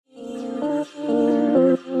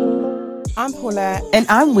I'm Paulette. And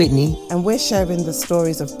I'm Whitney. And we're sharing the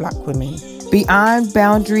stories of Black women beyond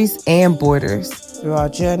boundaries and borders, through our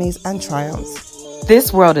journeys and triumphs.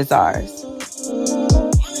 This world is ours.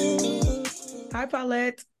 Hi,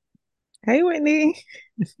 Paulette. Hey, Whitney.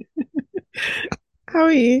 How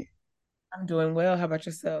are you? I'm doing well. How about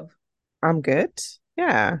yourself? I'm good.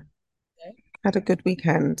 Yeah. Okay. Had a good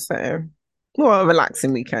weekend. So, well, a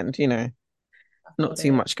relaxing weekend, not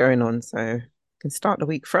too much going on. So, can start the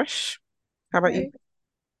week fresh. How about you?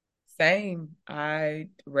 Same. I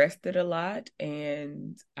rested a lot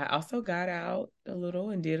and I also got out a little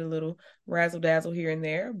and did a little razzle dazzle here and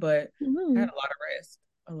there, but I had a lot of rest.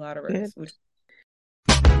 A lot of rest.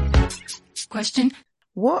 Question: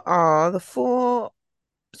 What are the 4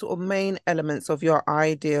 sort of main elements of your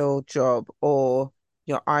ideal job or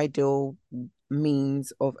your ideal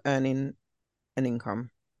means of earning an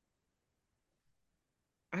income?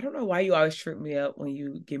 I don't know why you always trip me up when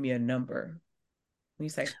you give me a number. When you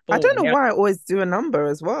say 4. I don't know why I always do a number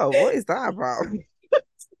as well. What is that about?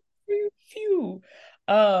 Phew.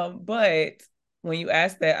 But when you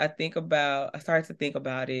ask that, I started to think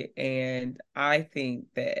about it, and I think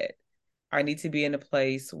that I need to be in a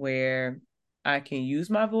place where I can use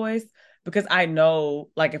my voice because I know,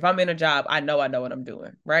 like, if I'm in a job, I know what I'm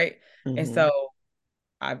doing, right? Mm-hmm. And so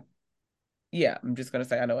I'm just gonna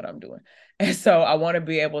say I know what I'm doing. And so I want to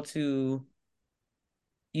be able to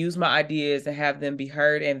use my ideas and have them be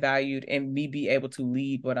heard and valued and me be able to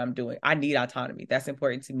lead what I'm doing. I need autonomy. That's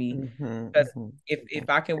important to me because if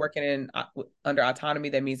I can work under autonomy,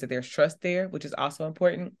 that means that there's trust there, which is also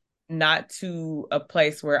important. Not to a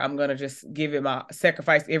place where I'm going to just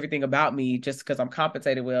sacrifice everything about me just because I'm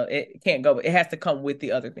compensated well. It can't go. It has to come with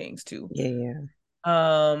the other things too. Yeah.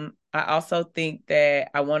 I also think that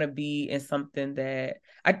I want to be in something that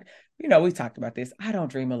we talked about this. I don't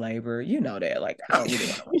dream of labor. You know that. Like, I don't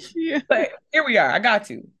really want to. Yeah. But here we are. I got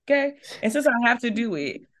to. Okay. And since I have to do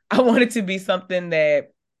it, I want it to be something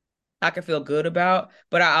that I can feel good about.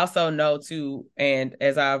 But I also know too, and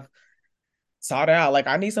as I've sought out, like,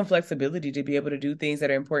 I need some flexibility to be able to do things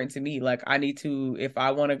that are important to me. Like, I need to, if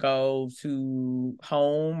I want to go to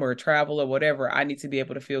home or travel or whatever, I need to be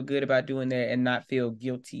able to feel good about doing that and not feel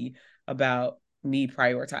guilty about me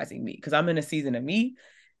prioritizing me. Because I'm in a season of me.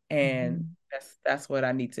 And that's what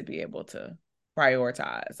I need to be able to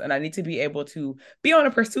prioritize. And I need to be able to be on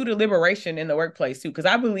a pursuit of liberation in the workplace too. Because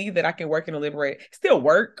I believe that I can work in a still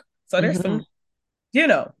work. So there's some,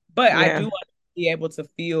 but I do want to be able to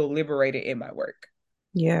feel liberated in my work.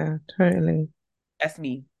 Yeah, totally. That's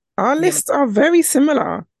me. Our lists are very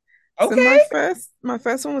similar. Okay. So my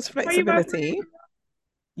first one was flexibility.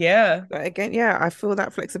 Yeah. But again, yeah, I feel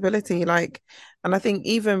that flexibility. Like, and I think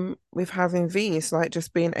even with having V, it's like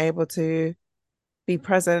just being able to be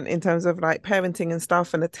present in terms of like parenting and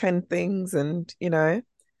stuff and attend things and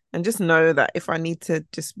and just know that if I need to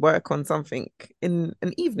just work on something in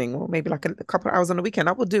an evening or maybe like a couple of hours on the weekend,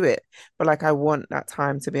 I will do it. But like I want that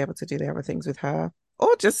time to be able to do the other things with her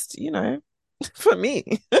or just, for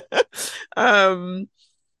me.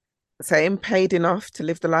 Saying paid enough to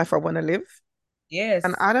live the life I want to live. Yes.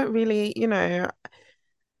 And I don't really,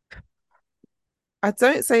 I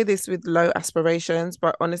don't say this with low aspirations,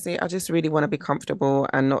 but honestly, I just really want to be comfortable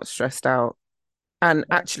and not stressed out. And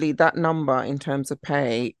actually, that number in terms of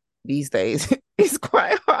pay these days is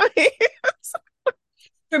quite high.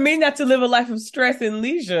 For me not to live a life of stress and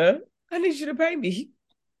leisure, I need you to pay me.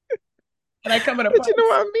 And I come at a Do you know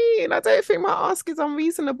what I mean? I don't think my ask is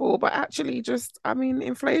unreasonable, but actually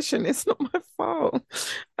inflation, it's not my fault.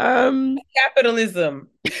 Capitalism.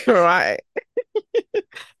 Right.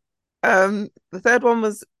 The third one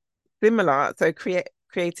was similar. So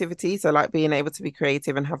creativity. So like being able to be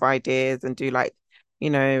creative and have ideas and do like,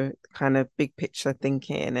 kind of big picture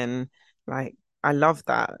thinking and like I love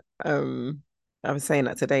that. I was saying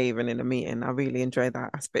that today even in a meeting. I really enjoy that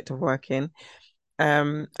aspect of working.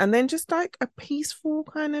 And then just like a peaceful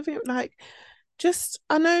kind of like just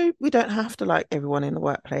I know we don't have to like everyone in the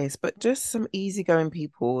workplace, but just some easygoing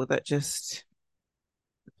people that just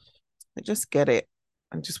get it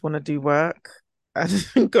and just want to do work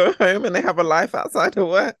and go home and they have a life outside of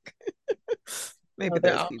work. Maybe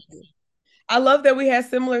those people. I love that we have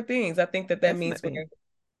similar things. I think that means we're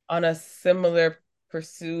on a similar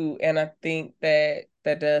pursuit, and I think that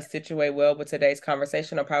does situate well with today's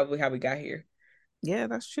conversation on probably how we got here. Yeah,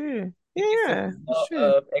 that's true. Yeah, that's true.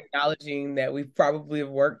 Of acknowledging that we probably have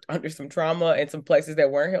worked under some trauma and some places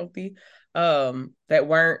that weren't healthy,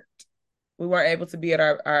 that we weren't able to be at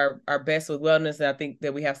our best with wellness. And I think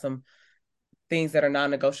that we have some things that are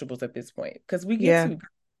non-negotiables at this point because we get to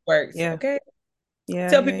work. Yeah. Okay. Yeah.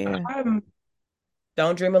 Tell people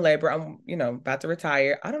Don't dream of labor. I'm, about to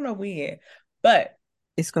retire. I don't know when, but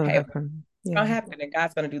It's gonna hey, happen. it's gonna Yeah. happen, and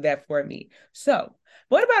God's gonna do that for me. So,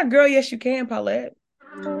 what about Girl Yes You Can, Paulette?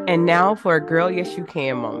 And now for a girl, yes, you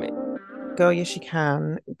can moment. Girl, yes, you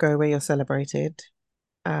can go where you're celebrated.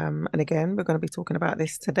 And again, we're going to be talking about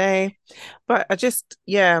this today. But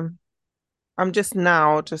yeah, I'm just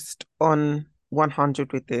now just on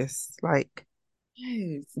 100 with this. Like,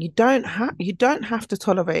 Yes. you don't have to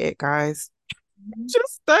tolerate it, guys.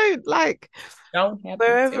 Just don't. Like, Don't have to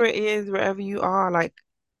wherever take. it is, wherever you are, like,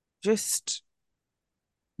 just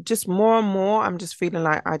just more and more, I'm just feeling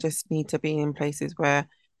like I just need to be in places where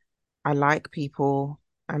I like people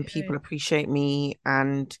and Yes. people appreciate me,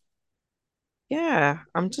 and yeah,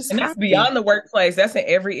 I'm just And that's happy. beyond the workplace. That's in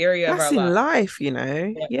every area of That's our in life. life, you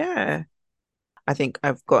know. Yeah. Yeah. I think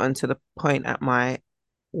I've gotten to the point at my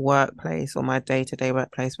workplace or my day-to-day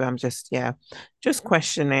workplace where I'm just, yeah, just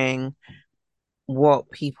questioning what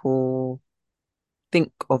people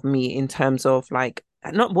think of me in terms of like,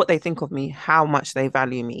 not what they think of me, how much they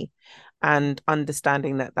value me, and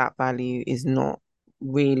understanding that that value is not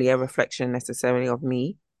really a reflection necessarily of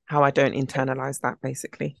me, how I don't internalize that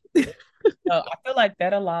basically. No, I feel like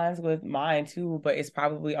that aligns with mine too, but it's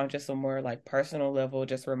probably on just a more like personal level,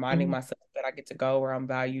 just reminding Mm. myself that I get to go where I'm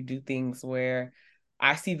valued, do things where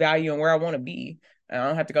I see value and where I want to be. And I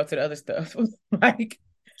don't have to go to the other stuff. Like,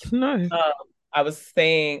 No. um, I was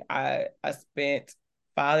saying I spent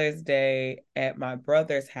Father's Day at my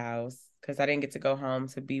brother's house because I didn't get to go home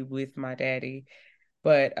to be with my daddy.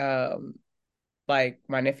 But like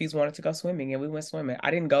my nephews wanted to go swimming and we went swimming.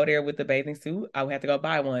 I didn't go there with the bathing suit. I would have to go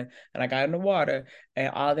buy one and I got in the water and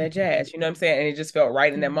all that jazz. You know what I'm saying? And it just felt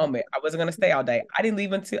right in that Mm. moment. I wasn't gonna stay all day. I didn't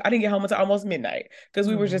get home until almost midnight because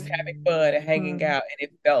we were just having Mm. fun and hanging Mm. out and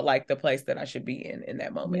it felt like the place that I should be in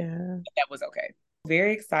that moment. Yeah. That was okay.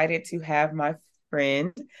 Very excited to have my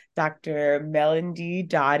friend, Dr. Melondy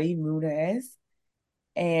Doddy-Muñoz,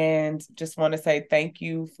 and just want to say thank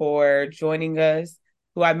you for joining us,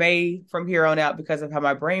 who I may from here on out, because of how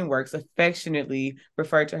my brain works, affectionately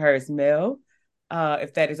refer to her as Mel,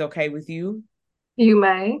 if that is okay with you. You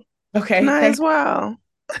may. Can Okay, I thank as well?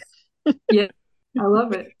 Yeah, I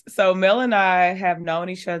love it. So Mel and I have known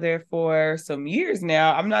each other for some years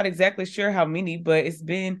now. I'm not exactly sure how many, but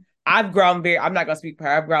I've grown I'm not gonna speak for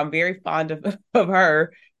her. I've grown very fond of, of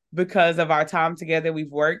her because of our time together.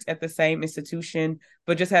 We've worked at the same institution,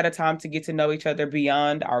 but just had a time to get to know each other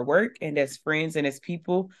beyond our work and as friends and as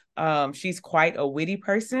people. She's quite a witty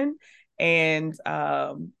person, and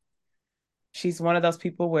she's one of those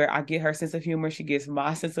people where I get her sense of humor, she gets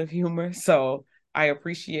my sense of humor. So I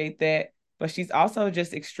appreciate that. But she's also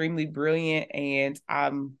just extremely brilliant, and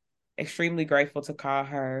I'm extremely grateful to call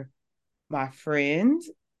her my friend.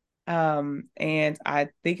 And I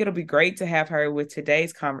think it'll be great to have her with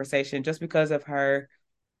today's conversation just because of her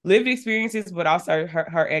lived experiences, but also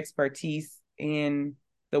her expertise in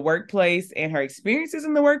the workplace and her experiences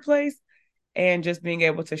in the workplace, and just being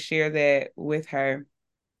able to share that with her.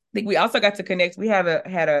 I think we also got to connect. We have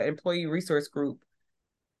had an employee resource group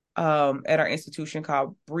at our institution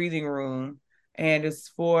called Breathing Room, and it's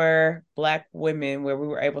for Black women where we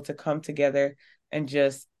were able to come together and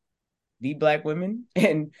just be Black women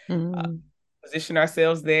and uh, Mm. position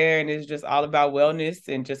ourselves there. And it's just all about wellness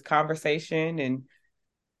and just conversation and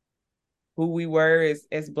who we were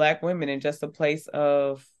as Black women, and just a place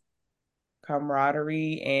of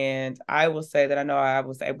camaraderie. And I will say that I know I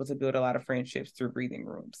was able to build a lot of friendships through Breathing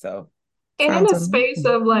Room. So And in Sounds a space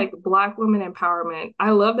amazing. of like Black women empowerment,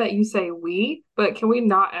 I love that you say we, but can we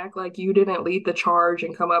not act like you didn't lead the charge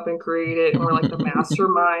and come up and create it and we're like the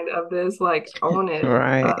mastermind of this? Like, own it.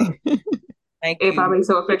 Right. thank If I you. may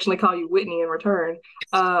so affectionately call you Whitney in return.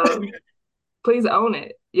 Please own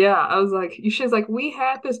it. Yeah, I was like, she's like,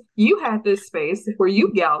 you had this space where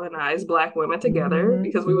you galvanized Black women together Mhm.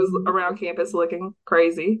 because we was around campus looking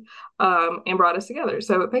crazy, and brought us together.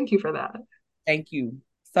 So thank you for that. Thank you.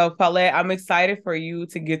 So, Paulette, I'm excited for you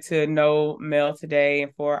to get to know Mel today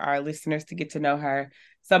and for our listeners to get to know her.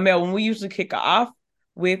 So, Mel, when we usually kick off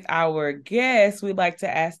with our guests, we like to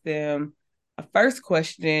ask them a first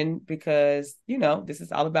question because, this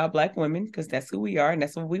is all about Black women because that's who we are and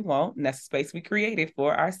that's what we want. And that's the space we created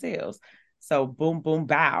for ourselves. So, boom, boom,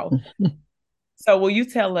 bow. So, will you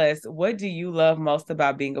tell us, what do you love most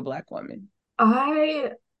about being a Black woman?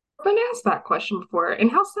 I've been asked that question before, and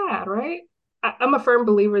how sad, right? I'm a firm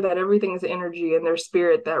believer that everything is energy and there's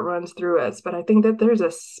spirit that runs through us, but I think that there's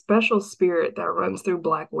a special spirit that runs through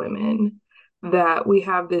Black women, that we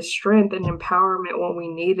have this strength and empowerment when we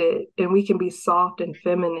need it, and we can be soft and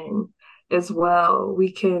feminine as well.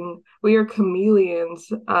 We are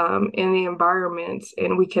chameleons in the environments,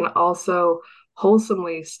 and we can also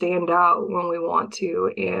wholesomely stand out when we want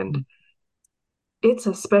to. And it's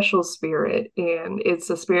a special spirit, and it's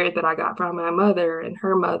a spirit that I got from my mother and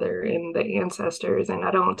her mother and the ancestors, and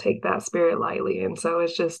I don't take that spirit lightly. And so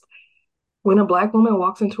it's just when a Black woman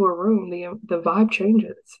walks into a room, the vibe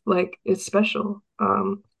changes. Like, it's special.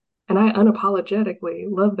 And I unapologetically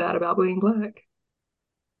love that about being Black.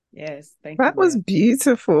 Yes, thank you, That was ma'am.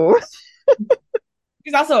 beautiful.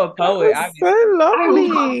 She's also a That poet, was obviously. so I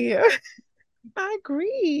lovely. I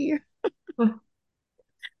agree. love.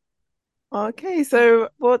 Okay, so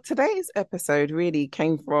well, today's episode really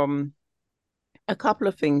came from a couple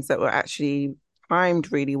of things that were actually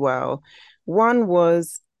timed really well. One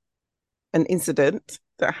was an incident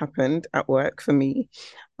that happened at work for me.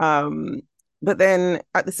 Um, but then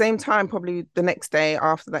at the same time, probably the next day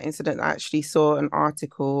after that incident, I actually saw an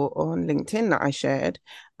article on LinkedIn that I shared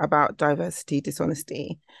about diversity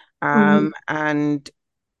dishonesty. Mhm. And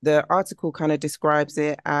the article kind of describes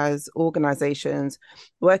it as organizations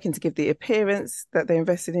working to give the appearance that they're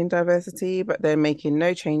invested in diversity, but they're making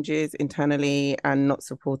no changes internally and not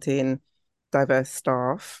supporting diverse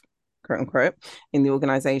staff, quote unquote, in the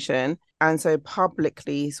organization. And so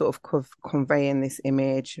publicly sort of conveying this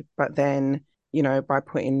image, but then, by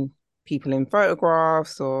putting people in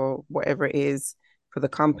photographs or whatever it is for the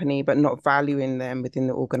company, but not valuing them within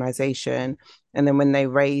the organization. And then when they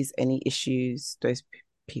raise any issues, those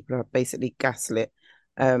people are basically gaslit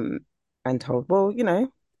and told, well,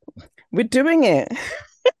 we're doing it.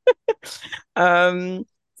 um,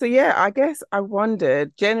 so yeah, I guess I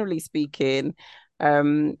wondered, generally speaking,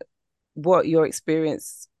 um, what your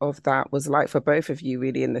experience of that was like for both of you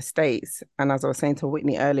really in the States. And as I was saying to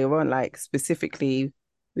Whitney earlier on, like specifically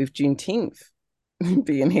with Juneteenth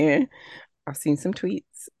being here, I've seen some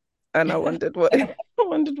tweets and I wondered what I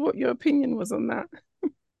wondered what your opinion was on that.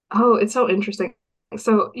 Oh, it's so interesting.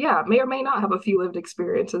 So, yeah, may or may not have a few lived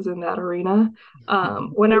experiences in that arena.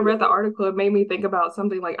 When I read the article, it made me think about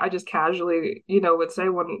something like I just casually, would say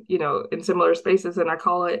when, in similar spaces, and I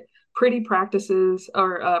call it pretty practices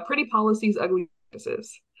or pretty policies, ugly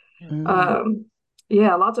practices. Mm, Um,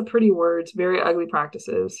 yeah, lots of pretty words, very ugly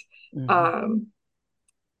practices. mhm, Um,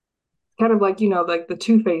 kind of like like the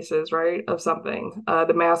two faces, right, of something,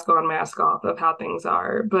 the mask on mask off of how things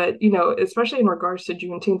are. But especially in regards to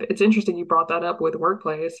Juneteenth, it's interesting you brought that up with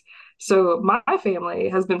workplace. So my family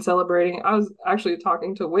has been celebrating. I was actually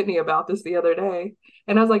talking to Whitney about this the other day,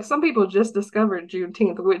 and I was like, some people just discovered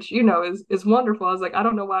Juneteenth, which is wonderful. I was like, I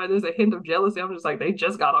don't know why there's a hint of jealousy. I'm just like, they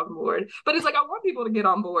just got on board. But it's like, I want people to get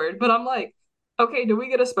on board, but I'm like, okay, do we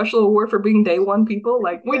get a special award for being day one people?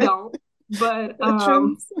 Like, we don't. But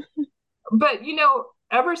veterans.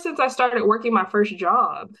 ever since I started working my first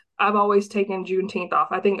job, I've always taken Juneteenth off.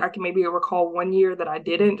 I think I can maybe recall one year that I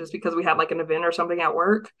didn't just because we had like an event or something at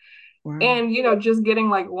work. Wow. And, just getting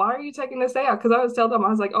like, why are you taking this day out? Because I always tell them, I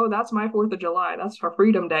was like, oh, that's my 4th of July. That's for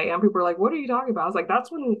Freedom Day. And people are like, what are you talking about? I was like,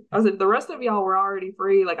 that's when I was like, the rest of y'all were already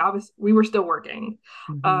free. Like, we were still working.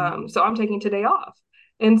 Mhm, So I'm taking today off.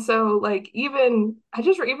 And so, like, even I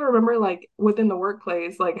just even remember, like, within the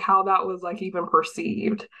workplace, like, how that was, like, even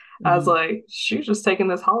perceived as, mhm, like, she's just taking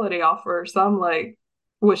this holiday off for some, like,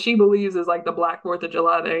 what she believes is, like, the Black 4th of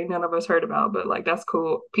July that ain't none of us heard about, but, like, that's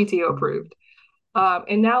cool. PTO mhm, approved.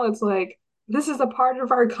 And now it's like, this is a part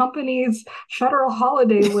of our company's federal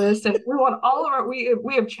holiday list, and we want all of our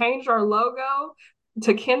we have changed our logo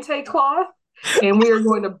to kente cloth, and we are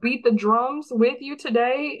going to beat the drums with you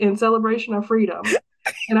today in celebration of freedom.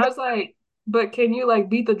 And I was like, but can you like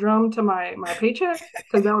beat the drum to my paycheck?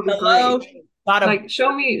 Because that would be Hello. great. A lot of Like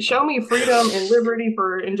show me freedom and liberty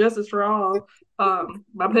for and justice for all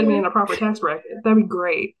by putting me in a proper tax bracket. That'd be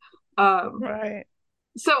great. Um, right.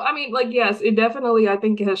 so I mean, like, yes, it definitely I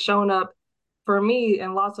think has shown up for me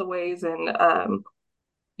in lots of ways. And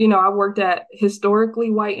I worked at historically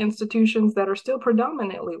white institutions that are still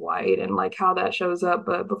predominantly white, and like how that shows up.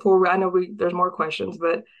 But I know there's more questions,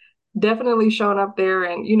 but definitely shown up there.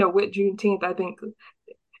 And with Juneteenth, I think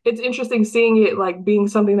it's interesting seeing it like being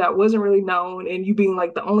something that wasn't really known, and you being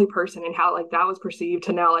like the only person, and how like that was perceived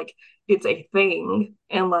to now like it's a thing,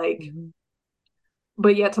 and like Mhm.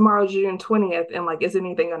 but yet tomorrow's June 20th, and like is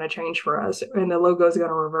anything going to change for us, and the logo is going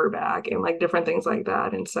to revert back, and like different things like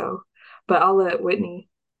that. And so, but I'll let Whitney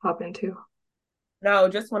hop into. no,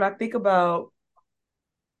 just when I think about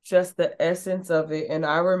just the essence of it, and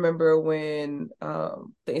I remember when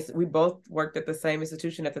we both worked at the same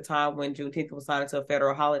institution at the time when Juneteenth was signed into a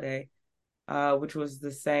federal holiday, which was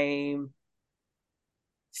the same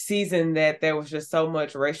season that there was just so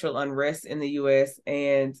much racial unrest in the U.S.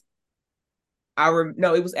 and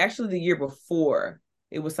no, it was actually the year before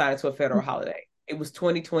it was signed into a federal holiday. It was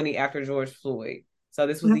 2020 after George Floyd. So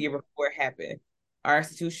this was the year before it happened. Our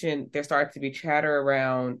institution, there started to be chatter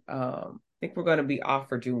around, I think we're going to be off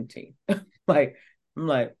for Juneteenth. Like, I'm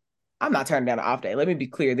like, I'm not turning down an off day. Let me be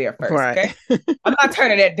clear there first, Right. okay? I'm not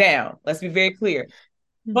turning that down. Let's be very clear.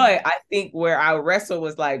 But I think where I wrestle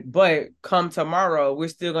was like, but come tomorrow, we're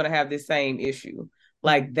still going to have this same issue.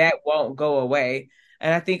 Like that won't go away.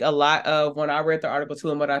 And I think a lot of when I read the article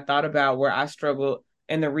too, and what I thought about where I struggled,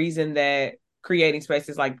 and the reason that creating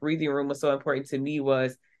spaces like Breathing Room was so important to me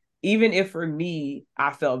was even if for me,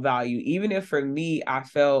 I felt value, even if for me, I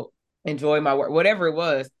felt enjoy my work, whatever it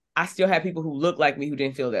was, I still had people who looked like me who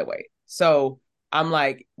didn't feel that way. So I'm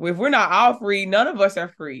like, if we're not all free, none of us are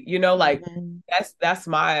free. Like that's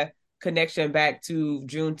my connection back to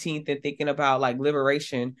Juneteenth and thinking about like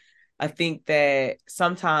liberation. I think that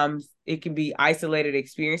sometimes it can be isolated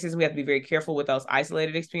experiences. We have to be very careful with those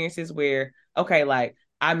isolated experiences where, okay, like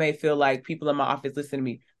I may feel like people in my office listen to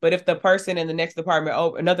me, but if the person in the next department,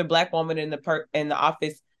 another Black woman in the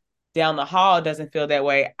office down the hall doesn't feel that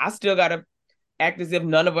way, I still got to act as if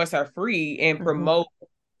none of us are free and promote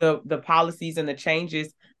the policies and the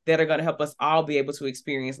changes that are going to help us all be able to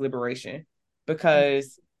experience liberation.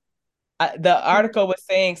 Because the article was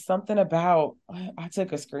saying something about, I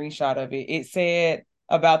took a screenshot of it. It said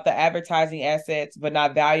about the advertising assets, but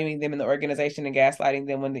not valuing them in the organization and gaslighting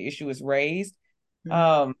them when the issue is raised.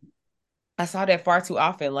 I saw that far too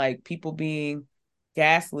often, like people being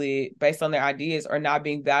gaslit based on their ideas or not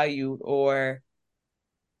being valued,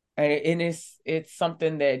 and it's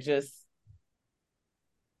something that just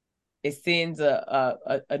it sends a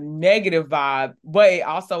negative vibe, but it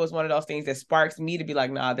also is one of those things that sparks me to be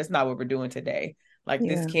like, nah, that's not what we're doing today. Like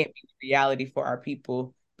this can't be reality for our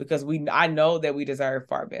people because I know that we deserve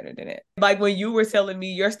far better than it. Like when you were telling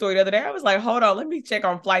me your story the other day, I was like, hold on, let me check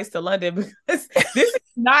on flights to London because this is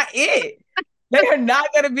not it. They are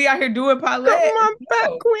not going to be out here doing Paulette. Got my back,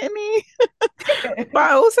 Whitney. But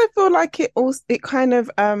I also feel like it kind of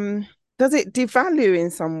does it devalue in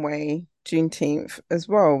some way Juneteenth as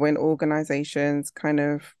well when organizations kind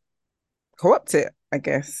of co-opt it, I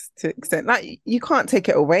guess, to extent like you can't take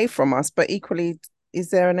it away from us, but equally,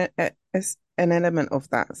 is there an element of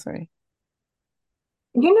that? Sorry.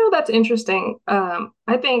 That's interesting.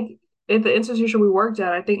 I think at the institution we worked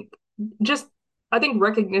at, I think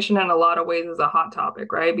recognition in a lot of ways is a hot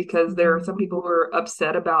topic, right? Because there are some people who are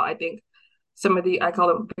upset about, I think, some of I call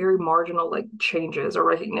them very marginal like changes or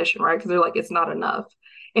recognition, right? Because they're like, it's not enough.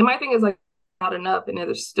 And my thing is like, not enough. And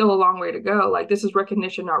there's still a long way to go. Like, this is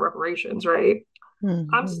recognition, not reparations, right?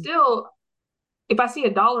 I'm still, if I see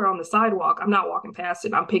 $1 on the sidewalk, I'm not walking past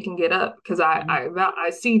it. I'm picking it up because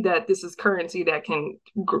I see that this is currency that can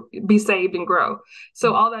be saved and grow.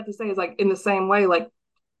 So all that to say is like in the same way, like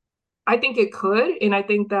I think it could, and I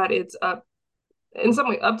think that it's up in some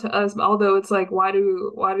way up to us. Although it's like, why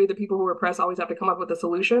do the people who are oppressed always have to come up with the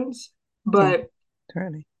solutions? But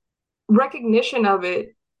totally. Recognition of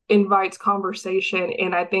it invites conversation,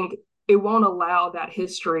 and I think it won't allow that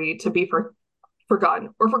history to be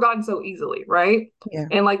forgotten so easily, right? Yeah.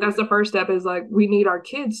 And like that's the first step is like we need our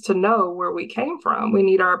kids to know where we came from. We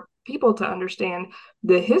need our people to understand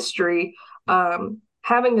the history.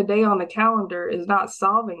 Having a day on the calendar is not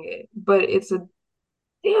solving it, but it's a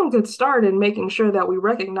damn good start in making sure that we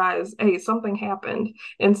recognize, hey, something happened.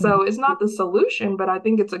 And so it's not the solution, but I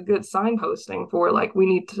think it's a good signposting for like we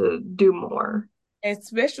need to do more.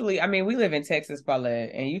 Especially, I mean, we live in Texas,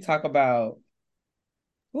 Paulette, and you talk about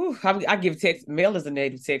I give text. Mel is a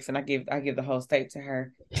native Texan. I give the whole state to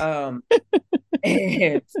her.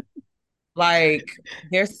 And like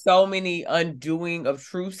there's so many undoing of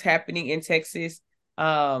truths happening in Texas.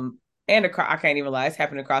 And I can't even lie, it's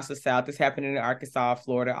happening across the South. It's happening in Arkansas,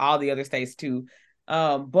 Florida, all the other states too.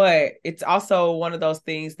 But it's also one of those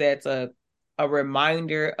things that's a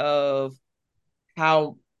reminder of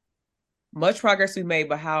how much progress we made,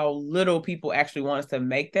 but how little people actually want us to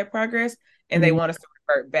make that progress, and they want us to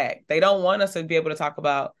revert back. They don't want us to be able to talk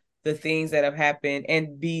about the things that have happened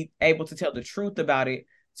and be able to tell the truth about it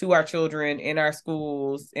to our children in our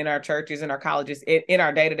schools, in our churches, in our colleges, in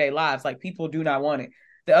our day-to-day lives. Like people do not want it.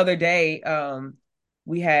 The other day,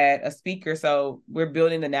 we had a speaker. So we're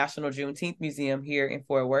building the National Juneteenth Museum here in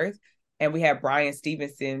Fort Worth, and we had Brian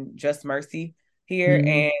Stevenson, Just Mercy, here,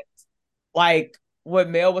 and like what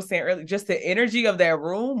Mel was saying earlier, just the energy of that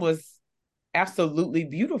room was absolutely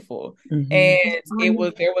beautiful. And there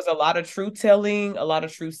was a lot of truth telling, a lot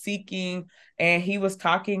of truth seeking. And he was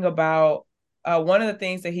talking about one of the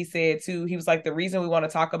things that he said too, he was like, the reason we want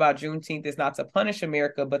to talk about Juneteenth is not to punish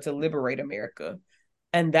America, but to liberate America.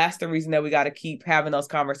 And that's the reason that we got to keep having those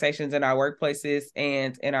conversations in our workplaces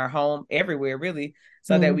and in our home, everywhere, really,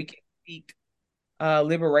 so that we can seek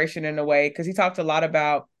liberation in a way. Because he talked a lot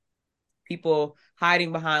about people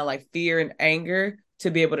hiding behind like fear and anger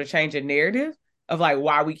to be able to change a narrative of like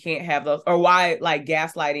why we can't have those, or why like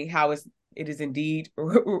gaslighting, how it is indeed a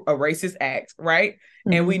racist act, right?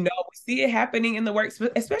 And we know, we see it happening in the works,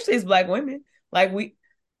 especially as Black women. Like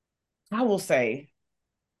I will say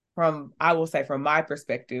from my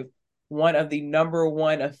perspective, one of the number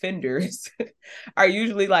one offenders are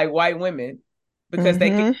usually like white women, because they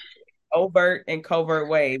can overt and covert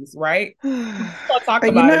ways, right? We'll talk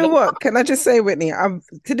And you about it. know what? Can I just say, Whitney, at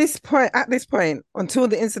this point, until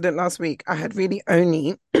the incident last week, I had really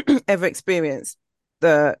only ever experienced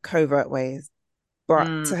the covert ways.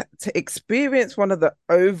 But to experience one of the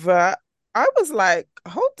overt, I was like,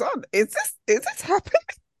 hold on, is this happening?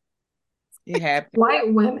 It happened.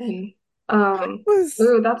 White women. That's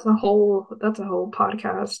a whole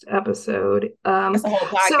podcast episode. That's a whole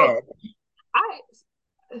podcast. So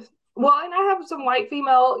and I have some white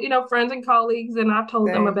female, friends and colleagues, and I've told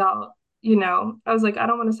them about, I was like, I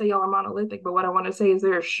don't want to say y'all are monolithic, but what I want to say is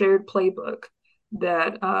there's a shared playbook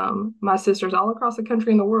that my sisters all across the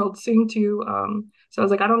country and the world seem to. So I was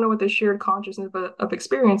like, I don't know what this shared consciousness of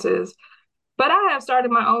experience is, but I have started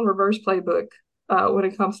my own reverse playbook when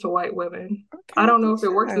it comes to white women. Okay, I don't know if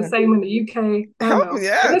it works the same in the UK. I don't know.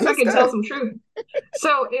 Yeah, I guess I can tell some truth.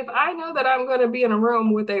 So if I know that I'm going to be in a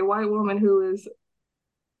room with a white woman who is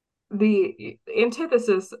the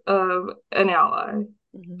antithesis of an ally,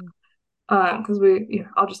 because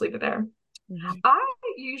I'll just leave it there. I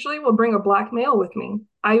usually will bring a Black male with me.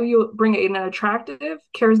 I will bring an attractive,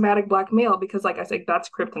 charismatic Black male because, like I said, that's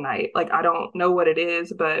kryptonite. Like, I don't know what it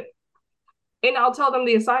is, and I'll tell them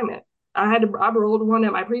the assignment. I rolled one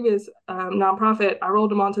at my previous nonprofit. I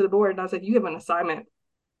rolled them onto the board and I said, you have an assignment.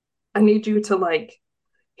 I need you to like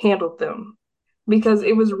handle them, because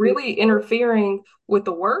it was really interfering with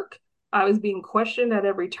the work. I was being questioned at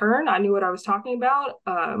every turn. I knew what I was talking about.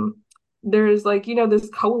 There's like, this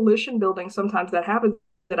coalition building sometimes that happens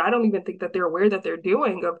that I don't even think that they're aware that they're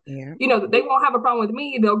doing. They won't have a problem with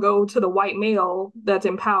me. They'll go to the white male that's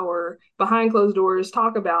in power behind closed doors,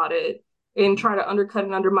 talk about it, and try to undercut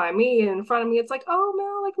and undermine me. And in front of me, it's like, oh,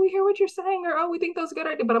 Mel, like we hear what you're saying, or oh, we think that's a good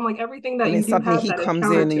idea. But I'm like, everything that you do has that. He comes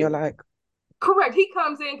in and you're like, correct. He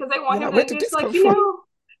comes in because they want him to just like, yeah,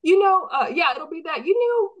 it'll be that,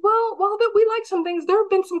 well, that we like some things. There have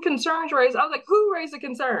been some concerns raised. I was like, who raised a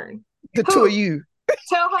concern? The two of you.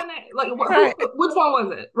 Tell her name. Like, which one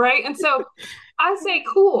was it? Right. And so I say,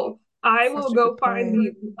 cool. I will go find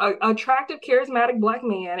the attractive, charismatic Black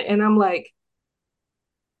man. And I'm like,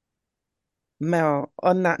 Mel,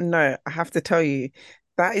 on that note, I have to tell you,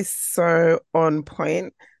 that is so on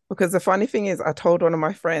point, because the funny thing is, I told one of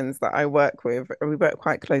my friends that I work with, and we work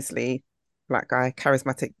quite closely, Black guy,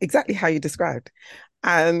 charismatic, exactly how you described.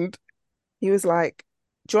 And he was like,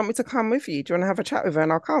 do you want me to come with you? Do you want to have a chat with her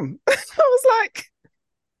and I'll come? I was like,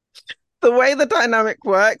 the way the dynamic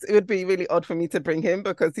works, it would be really odd for me to bring him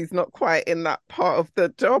because he's not quite in that part of the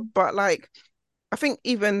job. But like, I think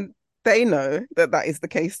even they know that is the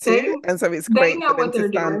case too. And so it's great for them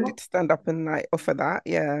to stand up and like offer that.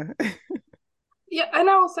 Yeah. Yeah. And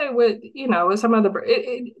I will say with some of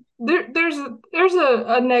there's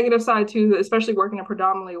a negative side too, especially working in a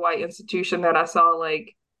predominantly white institution, that I saw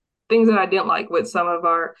like things that I didn't like with some of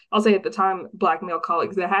our, I'll say at the time, Black male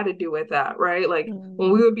colleagues that had to do with that, right? Like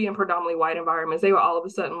when we would be in predominantly white environments, they would all of a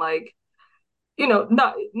sudden like,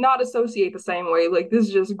 not associate the same way. Like this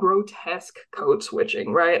is just grotesque code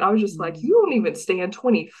switching, right? I was just like, you don't even stand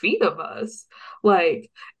 20 feet of us. Like,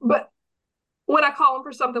 but when I call them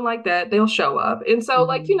for something like that, they'll show up. And so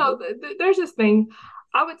like, there's this thing.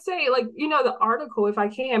 I would say, like, the article, if I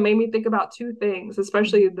can, made me think about two things,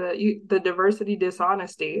 especially the diversity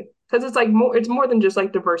dishonesty, because it's like it's more than just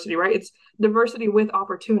like diversity, right? It's diversity with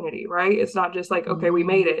opportunity, right? It's not just like, okay, we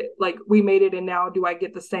made it, and now do I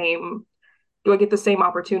get the same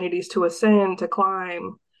opportunities to ascend, to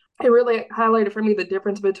climb? It really highlighted for me the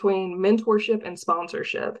difference between mentorship and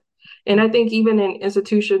sponsorship. And I think even in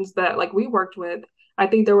institutions that like we worked with, I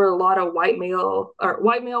think there were a lot of white male,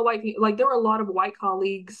 like there were a lot of white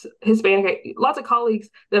colleagues, Hispanic, lots of colleagues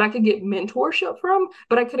that I could get mentorship from,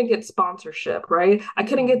 but I couldn't get sponsorship, right? I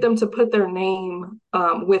couldn't get them to put their name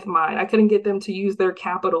with mine. I couldn't get them to use their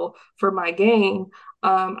capital for my gain.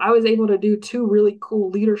 I was able to do two really cool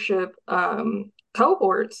leadership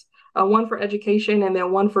cohorts, one for education and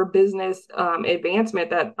then one for business advancement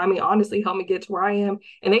that, honestly helped me get to where I am.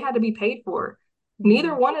 And they had to be paid for.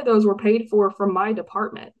 Neither one of those were paid for from my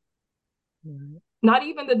department. Not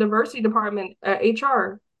even the diversity department at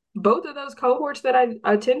HR. Both of those cohorts that I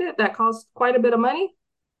attended that cost quite a bit of money,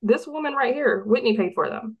 this woman right here, Whitney, paid for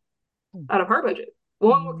them out of her budget.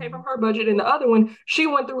 One came from her budget, and the other one, she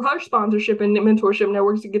went through her sponsorship and mentorship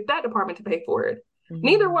networks to get that department to pay for it.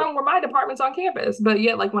 Neither one were my departments on campus, but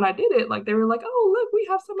yet, like when I did it, like they were like, "Oh, look, we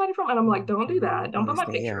have somebody from," and I'm like, "Don't do that. Don't put my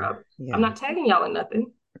picture up. I'm not tagging y'all in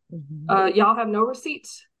nothing. Y'all have no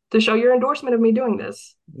receipts to show your endorsement of me doing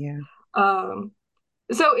this."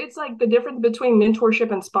 So it's like the difference between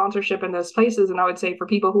mentorship and sponsorship in those places. And I would say for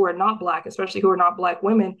people who are not Black, especially who are not Black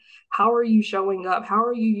women, how are you showing up? How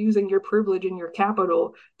are you using your privilege and your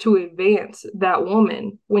capital to advance that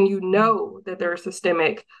woman when you know that there are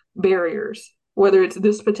systemic barriers, whether it's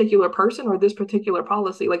this particular person or this particular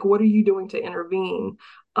policy? Like, what are you doing to intervene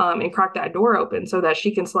and crack that door open so that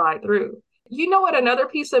she can slide through? You know what? Another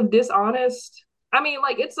piece of dishonest, I mean,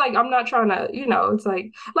 like, it's like, I'm not trying to, it's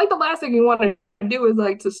like the last thing you want to do is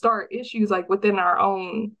like to start issues like within our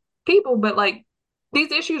own people, but like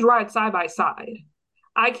these issues ride side by side.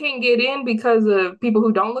 I can't get in because of people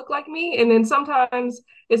who don't look like me, and then sometimes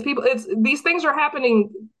it's these things are happening,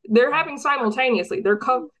 they're happening simultaneously. They're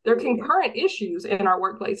concurrent issues in our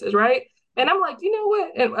workplaces, right? And I'm like, you know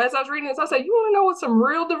what? And as I was reading this, I said, you want to know what some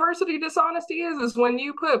real diversity dishonesty is when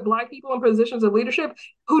you put Black people in positions of leadership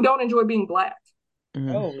who don't enjoy being Black.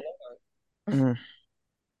 Oh,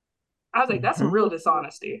 I was like, that's some real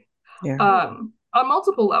dishonesty. On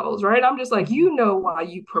multiple levels, right? I'm just like, you know why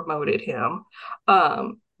you promoted him.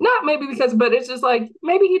 Not maybe because, but it's just like,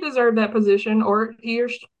 maybe he deserved that position or he or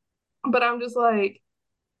she, but I'm just like,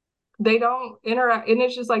 they don't interact. And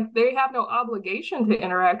it's just like, they have no obligation to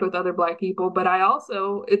interact with other Black people. But I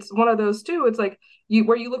also, it's one of those too. It's like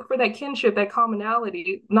where you look for that kinship, that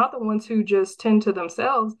commonality, not the ones who just tend to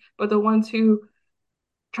themselves, but the ones who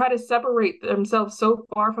try to separate themselves so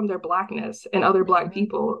far from their Blackness and other Black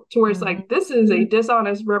people to where it's like, this is a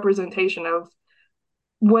dishonest representation of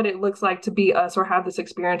what it looks like to be us or have this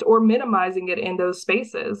experience, or minimizing it in those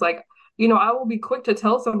spaces. Like, I will be quick to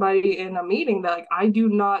tell somebody in a meeting that like, I do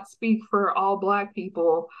not speak for all Black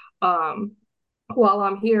people while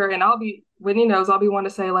I'm here. And Whitney knows, I'll be one to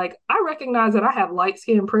say like, I recognize that I have light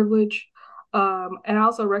skin privilege. And I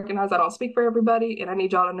also recognize I don't speak for everybody, and I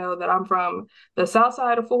need y'all to know that I'm from the south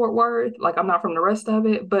side of Fort Worth. Like, I'm not from the rest of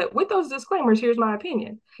it. But with those disclaimers, here's my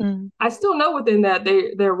opinion. I still know within that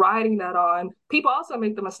they're riding that on. People also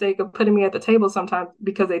make the mistake of putting me at the table sometimes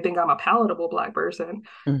because they think I'm a palatable Black person.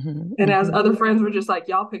 And as other friends were just like,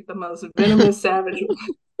 y'all picked the most venomous, savage.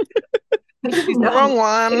 Wrong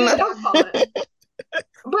one.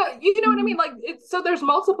 But you know what I mean? Like, so there's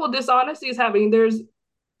multiple dishonesties happening. There's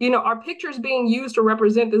our pictures being used to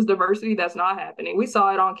represent this diversity that's not happening. We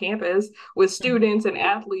saw it on campus with students and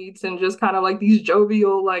athletes and just kind of like these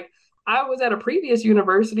jovial, like, I was at a previous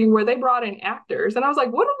university where they brought in actors, and I was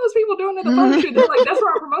like, what are those people doing at the photo shoot? They're like, that's for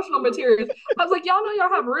our promotional materials. I was like, y'all know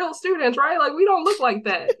y'all have real students, right? Like, we don't look like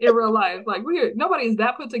that in real life. Like, nobody's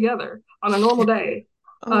that put together on a normal day.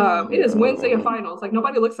 It is Wednesday of finals. Like,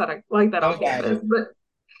 nobody looks at it like that on campus. But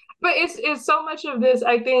it's so much of this,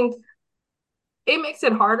 I think, it makes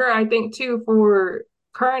it harder, I think, too, for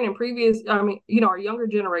current and previous, our younger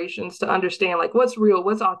generations to understand like what's real,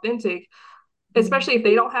 what's authentic, especially if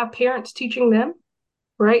they don't have parents teaching them,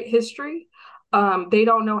 right, history. They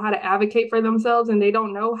don't know how to advocate for themselves, and they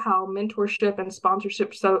don't know how mentorship and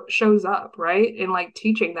sponsorship shows up, right? And like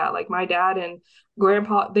teaching that, like my dad and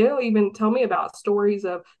grandpa, they'll even tell me about stories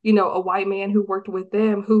of, a white man who worked with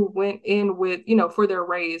them, who went in with, for their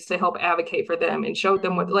raise to help advocate for them and showed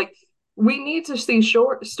them what, like, we need to see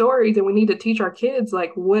short stories, and we need to teach our kids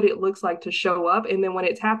like what it looks like to show up. And then when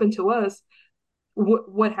it's happened to us,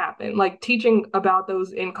 what happened, like teaching about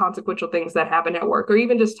those inconsequential things that happen at work, or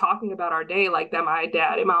even just talking about our day, like that my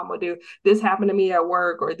dad and mom would do, this happened to me at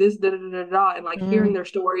work, or this and like hearing their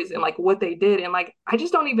stories and like what they did. And like, I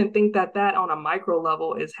just don't even think that on a micro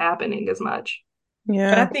level is happening as much.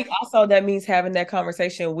 But I think also that means having that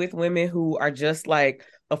conversation with women who are just like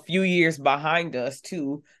a few years behind us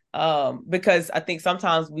too. Because I think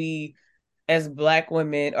sometimes we, as Black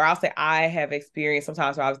women, or I'll say I have experienced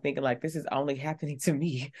sometimes where I was thinking like, this is only happening to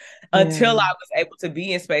me until I was able to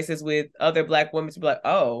be in spaces with other Black women to be like,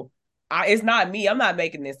 oh, it's not me. I'm not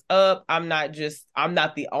making this up. I'm not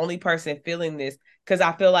the only person feeling this. Because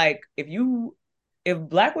I feel like if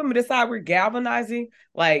Black women decide we're galvanizing,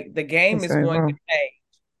 like the game is going to change.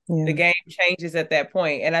 The game changes at that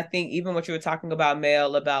point. And I think even what you were talking about,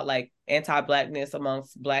 Mel, about like anti-Blackness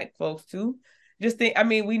amongst Black folks too,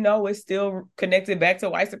 we know it's still connected back to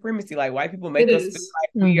white supremacy. Like, white people make us feel like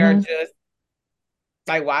we are just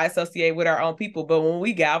like, why associate with our own people? But when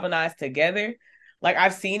we galvanize together, Like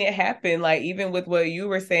I've seen it happen. Like even with what you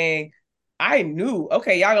were saying, I knew,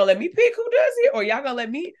 okay, y'all gonna let me pick who does it, or y'all gonna let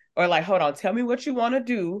me, or like, hold on, tell me what you want to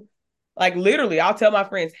do. Like literally, I'll tell my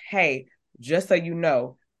friends, hey, just so you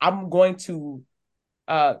know, I'm going to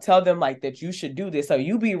tell them like that you should do this. So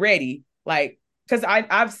you be ready. Like, because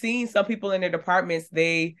I've seen some people in their departments,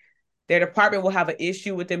 their department will have an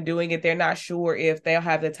issue with them doing it. They're not sure if they'll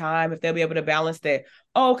have the time, if they'll be able to balance that.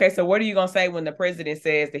 Oh, okay. So what are you gonna say when the president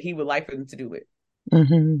says that he would like for them to do it?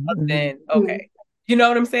 Then okay. You know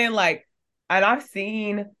what I'm saying? Like, and I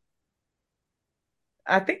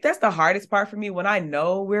think that's the hardest part for me when I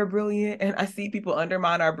know we're brilliant and I see people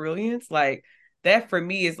undermine our brilliance. Like that for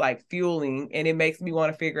me is like fueling, and it makes me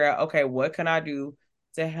want to figure out, okay, what can I do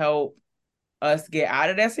to help us get out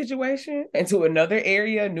of that situation into another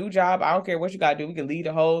area, new job. I don't care what you got to do. We can lead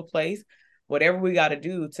the whole place, whatever we got to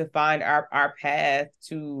do to find our path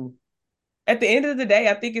to, at the end of the day,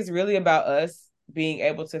 I think it's really about us being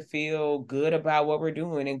able to feel good about what we're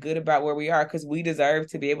doing and good about where we are, because we deserve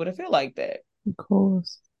to be able to feel like that. Of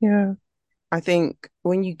course. Yeah. I think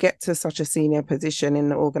when you get to such a senior position in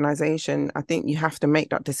the organization, I think you have to make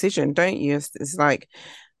that decision, don't you? It's like,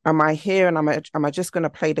 am I here and am I just going to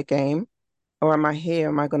play the game? Or am I here?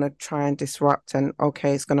 Am I going to try and disrupt? And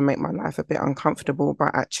okay, it's going to make my life a bit uncomfortable,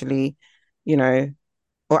 but actually, you know,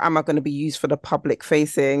 or am I going to be used for the public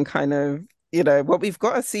facing kind of, well, we've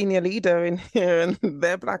got a senior leader in here and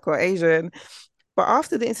they're Black or Asian. But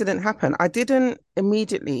after the incident happened, I didn't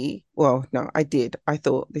immediately, well, no, I did. I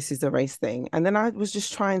thought this is a race thing. And then I was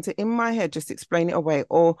just trying to, in my head, just explain it away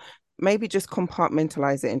or maybe just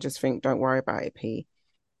compartmentalize it and just think, don't worry about it, P.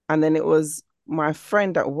 And then it was my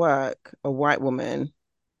friend at work, a white woman,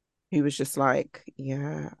 who was just like,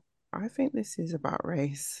 yeah, I think this is about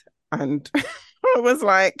race. And I was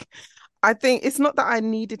like, I think it's not that I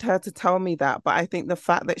needed her to tell me that, but I think the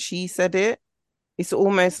fact that she said it, it's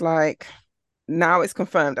almost like now it's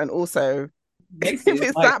confirmed. And also, Makes if it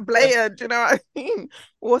it's like that blatant, you know what I mean?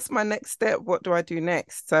 What's my next step? What do I do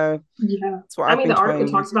next? So Yeah. that's what I I've mean, been the article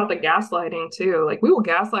trying. talks about the gaslighting too. Like we will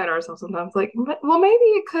gaslight ourselves sometimes. Like, well, maybe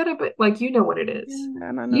it could have been like, you know what it is. Yeah,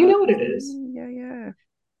 and I You know. know what it is. Yeah, yeah.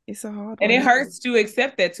 It's a hard and it one. hurts to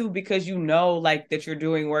accept that too, because you know like that you're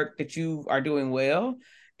doing work that you are doing well,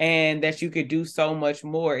 and that you could do so much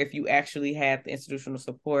more if you actually had the institutional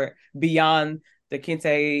support beyond the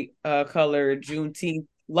kente colored Juneteenth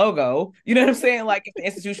logo. You know what I'm saying? Like if the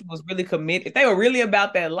institution was really committed, if they were really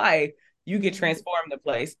about that life, you could transform the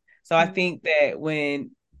place. So I think that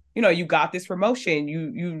when you got this promotion,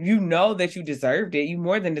 you know that you deserved it, you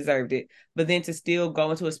more than deserved it, but then to still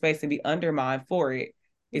go into a space and be undermined for it,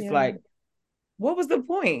 it's Yeah. like, what was the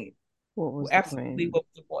point? What was the Absolutely, point? what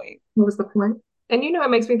was the point? What was the point? And it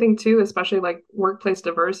makes me think too, especially like workplace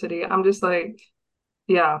diversity. I'm just like,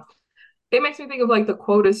 yeah, it makes me think of like the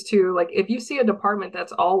quotas too. Like if you see a department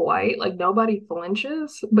that's all white, like nobody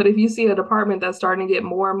flinches. But if you see a department that's starting to get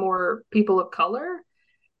more and more people of color,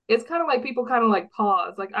 it's kind of like people kind of like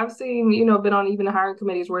pause. Like I've seen, been on even hiring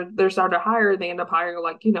committees where they're starting to hire, they end up hiring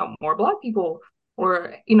like, more Black people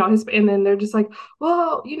or, and then they're just like,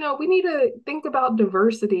 well, we need to think about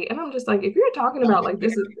diversity. And I'm just like, if you're talking about like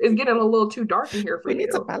this is getting a little too dark in here for We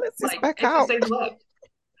need to you, balance this like back it should out. stay left.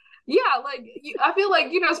 Yeah, like I feel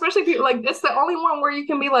like, especially people like it's the only one where you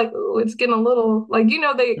can be like, oh, it's getting a little like,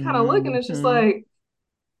 they kind of look and it's just Mm-hmm. like,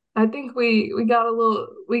 I think we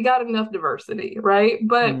got enough diversity, right?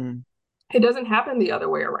 But Mm, it doesn't happen the other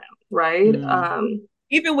way around, right? mm.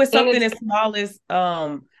 Even with And something it's as small as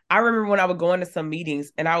I remember when I would go into some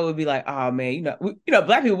meetings and I would be like, oh man,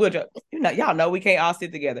 Black people would, y'all know we can't all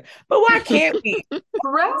sit together, but why can't we? It's like,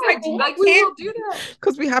 correct. well, why Like we can't will do we? that.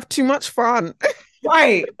 Because we have too much fun.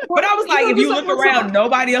 Right. But I was like, if Just you like look when around, somebody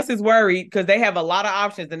nobody else is worried because they have a lot of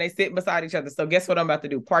options and they sit beside each other. So guess what I'm about to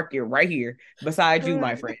do? Park you right here beside you,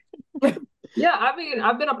 my friend. yeah, I mean,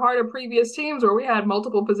 I've been a part of previous teams where we had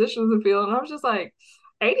multiple positions in the field, and I was just like,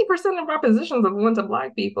 80% of our positions have went to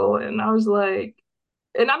Black people. And I was like,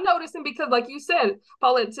 and I'm noticing because, like you said,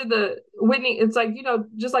 Paulette, to the Whitney, it's like,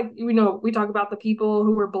 just like, we talk about the people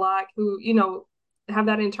who are Black who, have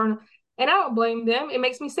that internal, and I don't blame them. It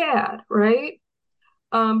makes me sad, right?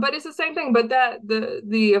 But it's the same thing. But that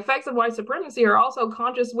the effects of white supremacy are also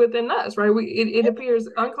conscious within us, right? It appears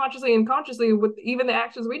unconsciously and consciously with even the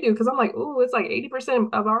actions we do. Because I'm like, oh, it's like 80%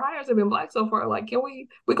 of our hires have been Black so far. Like, can we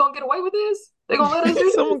gonna get away with this? They gonna let us do Is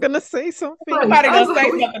this? someone gonna say something? Like, Somebody gonna say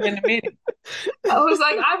something in a minute. I was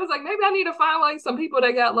like, maybe I need to find like some people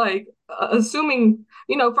that got like assuming,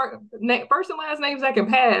 first and last names that can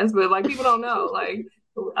pass, but like people don't know. Like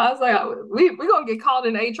I was like, we gonna get called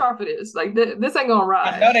in HR for this. Like this ain't gonna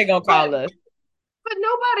I know ride. they're gonna But call us. But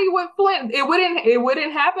nobody would flint. It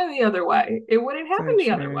wouldn't happen the other way. It wouldn't happen So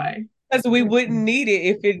the other true. way. Because we wouldn't need it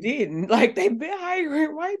if it didn't. Like they've been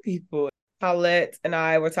hiring white people. Paulette and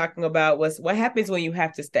I were talking about what happens when you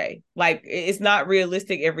have to stay. Like it's not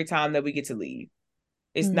realistic every time that we get to leave.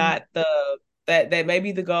 It's not that may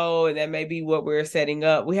be the goal and that may be what we're setting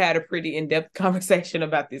up. We had a pretty in-depth conversation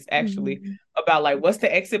about this actually, about like what's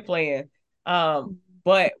the exit plan.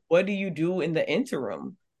 But what do you do in the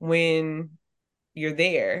interim when you're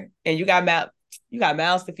there and you got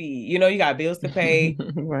mouths to feed, you got bills to pay.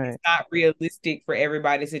 Right. It's not realistic for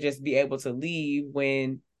everybody to just be able to leave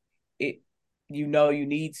when it you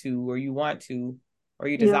need to or you want to or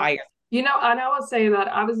you Yeah. desire. And I would say that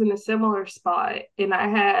I was in a similar spot, and I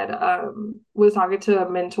had was talking to a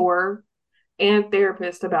mentor and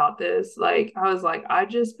therapist about this. Like I was like, I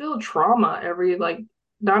just feel trauma every like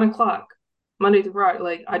 9 o'clock, Monday to Friday.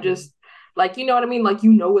 Like I just like you know what I mean? Like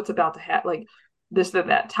what's about to happen, like this,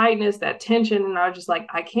 that tightness, that tension. And I was just like,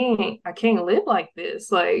 I can't live like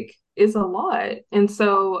this. Like it's a lot. And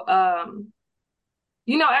so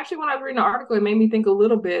actually, when I was reading the article, it made me think a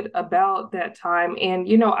little bit about that time. And,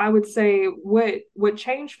 I would say what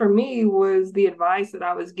changed for me was the advice that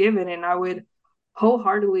I was given, and I would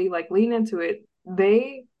wholeheartedly like lean into it.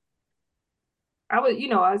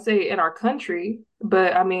 I'd say in our country,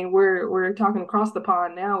 but I mean, we're talking across the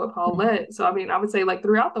pond now with Paulette. So, I mean, I would say like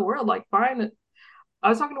throughout the world, like I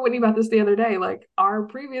was talking to Whitney about this the other day. Like our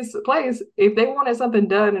previous place, if they wanted something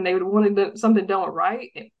done and they wanted something done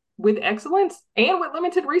right with excellence and with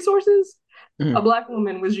limited resources, a Black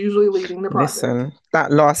woman was usually leading the project. Listen,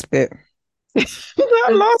 that last bit. That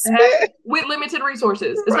last bit. With limited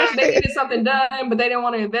resources, especially they needed something done, but they didn't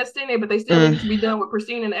want to invest in it, but they still needed to be done with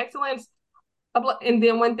pristine and excellence. And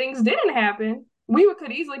then when things didn't happen, we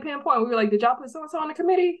could easily pinpoint. We were like, did y'all put so-and-so on the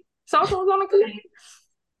committee? So-and-so was on the committee.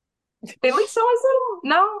 At least so-and-so?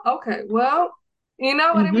 No? Okay. Well, you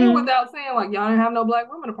know what I mean? Without saying like, y'all didn't have no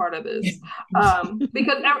Black women a part of this.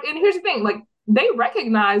 Because, and here's the thing, like they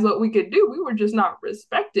recognized what we could do. We were just not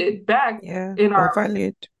respected back in our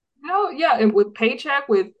valued. And with paycheck,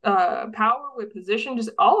 with power, with position,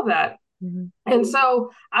 just all of that. And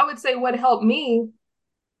so I would say what helped me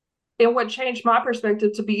and what changed my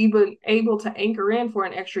perspective to be even able to anchor in for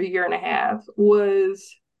an extra year and a half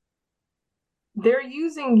was they're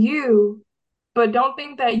using you, but don't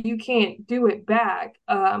think that you can't do it back.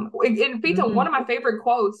 One of my favorite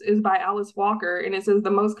quotes is by Alice Walker, and it says, the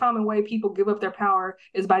most common way people give up their power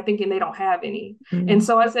is by thinking they don't have any. And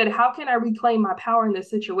so I said, how can I reclaim my power in this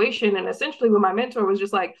situation? And essentially what my mentor was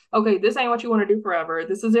just like, okay, this ain't what you want to do forever.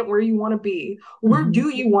 This isn't where you want to be. Where do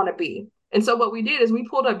you want to be? And so what we did is we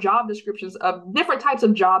pulled up job descriptions of different types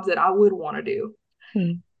of jobs that I would want to do.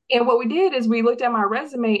 And what we did is we looked at my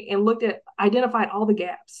resume and identified all the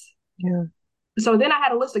gaps. So then I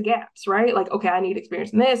had a list of gaps, right? Like, okay, I need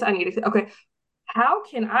experience in this. Okay, how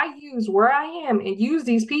can I use where I am and use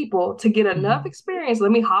these people to get enough experience?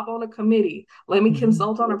 Let me hop on a committee. Let me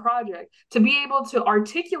consult on a project to be able to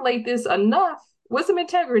articulate this enough with some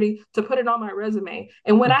integrity to put it on my resume.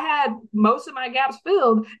 And when I had most of my gaps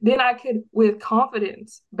filled, then I could, with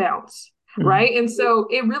confidence, bounce. Right. And so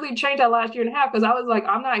it really changed that last year and a half, because I was like,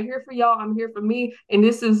 I'm not here for y'all. I'm here for me. And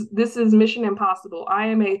this is mission impossible. I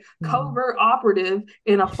am a covert operative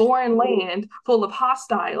in a foreign land full of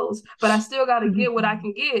hostiles, but I still got to get what I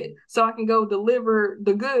can get so I can go deliver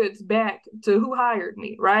the goods back to who hired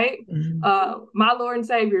me. Right. My Lord and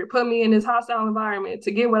Savior put me in this hostile environment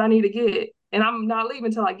to get what I need to get. And I'm not leaving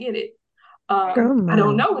until I get it. I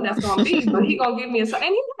don't know when that's going to be, but he's going to give me a sign.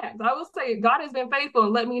 And he has. I will say God has been faithful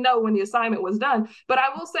and let me know when the assignment was done. But I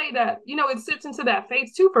will say that, it sits into that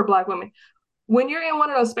faith too for Black women. When you're in one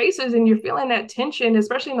of those spaces and you're feeling that tension,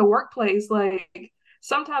 especially in the workplace, like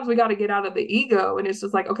sometimes we got to get out of the ego. And it's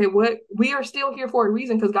just like, okay, we are still here for a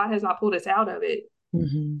reason because God has not pulled us out of it.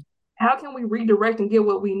 How can we redirect and get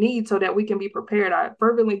what we need so that we can be prepared? I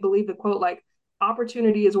fervently believe the quote, like,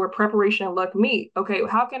 opportunity is where preparation and luck meet. Okay,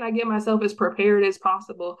 how can I get myself as prepared as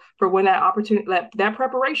possible for when that opportunity, that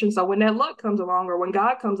preparation, so when that luck comes along or when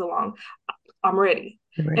God comes along, I'm ready.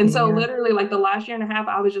 And so literally like the last year and a half,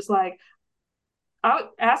 I was just like, I would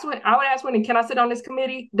ask Whitney, can I sit on this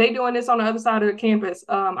committee? They doing this on the other side of the campus.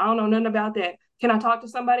 I don't know nothing about that. Can I talk to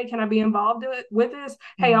somebody? Can I be involved with this?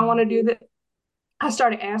 Hey, I want to do this. I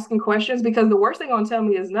started asking questions because the worst thing gonna tell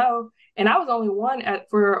me is no. And I was only one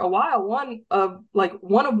of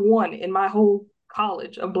one in my whole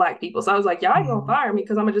college of Black people. So I was like, y'all ain't gonna fire me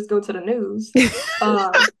because I'm gonna just go to the news.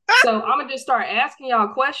 So I'm gonna just start asking y'all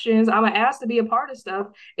questions. I'm gonna ask to be a part of stuff.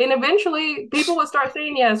 And eventually people would start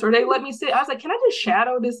saying yes, or they let me sit. I was like, can I just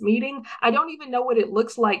shadow this meeting? I don't even know what it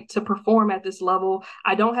looks like to perform at this level.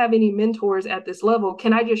 I don't have any mentors at this level.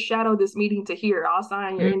 Can I just shadow this meeting to here? I'll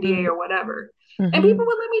sign your NDA or whatever. And people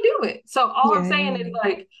would let me do it. So all I'm saying is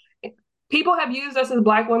like, people have used us as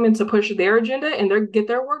Black women to push their agenda and get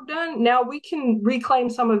their work done. Now we can reclaim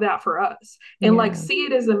some of that for us and like see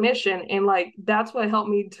it as a mission. And like, that's what helped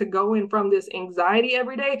me to go in from this anxiety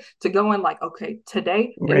every day to going like, okay,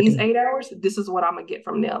 today in these 8 hours, this is what I'm gonna get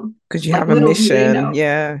from them. Because you like, have a mission.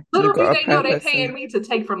 Yeah. Little You've do got a they know they purpose. paying me to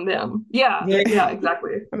take from them. Yeah,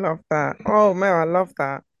 exactly. I love that. Oh, Mel, I love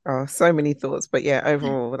that. Oh, so many thoughts. But yeah,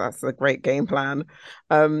 overall, that's a great game plan.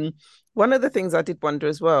 Um, one of the things I did wonder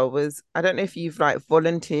as well was I don't know if you've like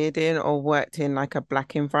volunteered in or worked in like a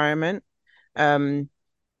Black environment. Um,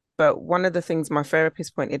 but one of the things my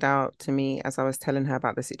therapist pointed out to me as I was telling her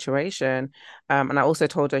about the situation, and I also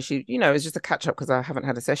told her she, it was just a catch up because I haven't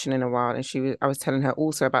had a session in a while, and I was telling her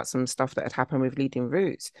also about some stuff that had happened with Leading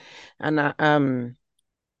Roots, and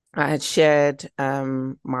I had shared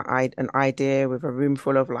an idea with a room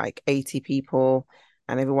full of like 80 people,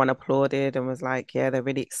 and everyone applauded and was like, yeah, they're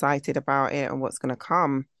really excited about it and what's going to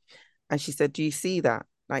come. And she said, do you see that?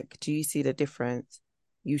 Like, do you see the difference?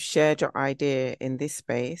 You shared your idea in this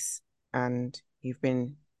space and you've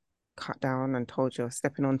been cut down and told you're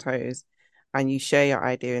stepping on toes, and you share your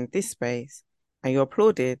idea in this space and you're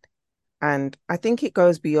applauded. And I think it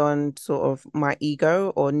goes beyond sort of my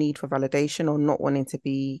ego or need for validation or not wanting to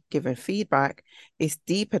be given feedback. It's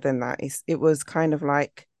deeper than that. It was kind of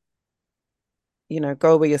like,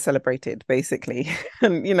 go where you're celebrated, basically,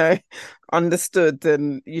 and, understood,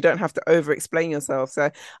 and you don't have to over explain yourself.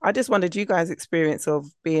 So I just wondered you guys' experience of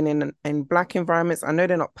being in Black environments. I know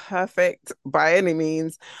they're not perfect by any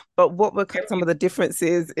means, but what were some of the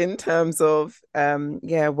differences in terms of,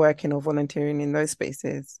 working or volunteering in those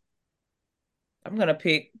spaces? I'm gonna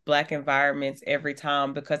pick Black environments every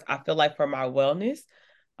time because I feel like for my wellness,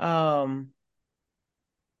 um,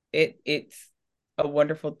 it's a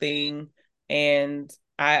wonderful thing, and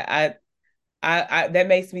I that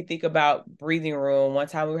makes me think about breathing room. One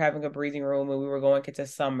time we were having a breathing room and we were going into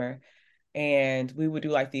summer, and we would do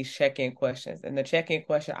like these check-in questions. And the check-in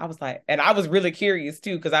question, I was like, and I was really curious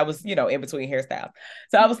too, because I was, in between hairstyles.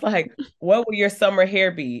 So I was like, what will your summer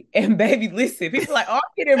hair be? And baby, listen, people like, oh, I'm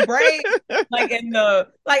getting braids. Like I didn't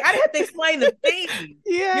have to explain the thing.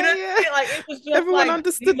 You know what I'm saying? Like it was just everyone like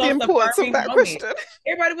understood the importance of that question.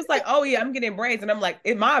 Everybody was like, oh yeah, I'm getting braids. And I'm like,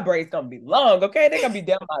 my braids gonna be long, okay? They're gonna be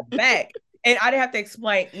down my back. And I didn't have to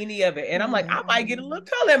explain any of it. And I'm like, I might get a little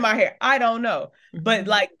color in my hair. I don't know. But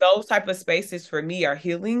like those type of spaces for me are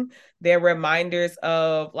healing. They're reminders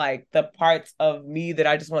of like the parts of me that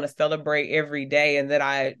I just want to celebrate every day and that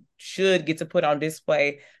I should get to put on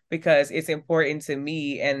display because it's important to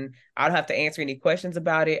me and I don't have to answer any questions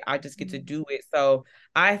about it. I just get to do it. So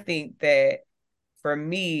I think that for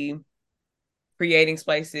me, creating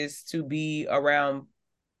spaces to be around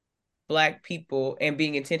Black people and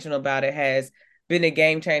being intentional about it has been a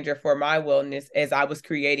game changer for my wellness as I was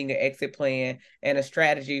creating an exit plan and a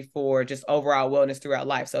strategy for just overall wellness throughout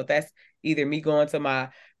life. So that's either me going to my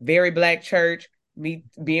very Black church, me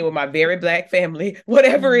being with my very Black family,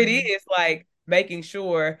 whatever it is, like making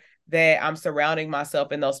sure that I'm surrounding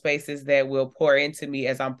myself in those spaces that will pour into me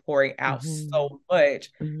as I'm pouring out so much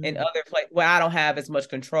in other places where I don't have as much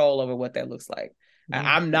control over what that looks like.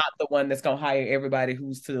 I'm not the one that's going to hire everybody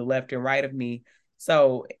who's to the left and right of me.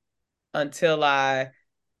 So until I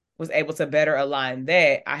was able to better align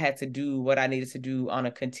that, I had to do what I needed to do on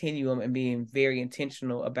a continuum and being very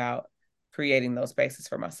intentional about creating those spaces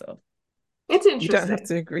for myself. It's interesting. You don't have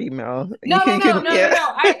to agree, Mel. No.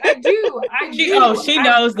 I do. She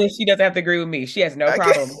knows that she doesn't have to agree with me. She has no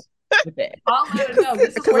problem with that. I'll let her know.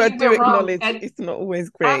 This is where you went wrong. It's not always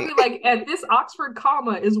great. I'll be like, at this Oxford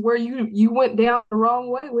comma is where you went down the wrong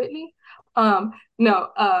way, Whitney.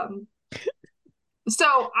 No.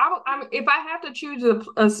 So I'm if I have to choose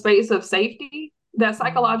a space of safety, that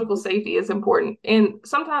psychological safety is important. And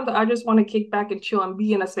sometimes I just want to kick back and chill and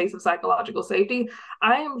be in a space of psychological safety.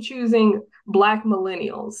 I am choosing Black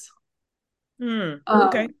millennials.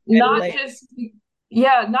 Okay. Not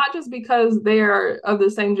just because they're of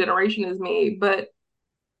the same generation as me, but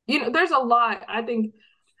there's a lot. I think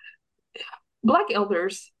Black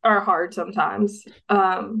elders are hard sometimes.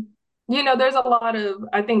 There's a lot of,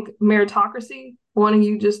 I think, meritocracy, wanting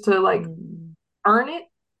you just to like earn it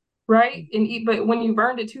right? But when you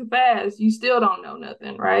burned it too fast, you still don't know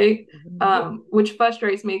nothing, right? Which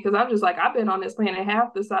frustrates me because I'm just like, I've been on this planet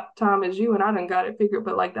half the time as you, and I done got it figured.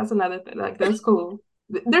 But like, that's another thing. Like, that's cool.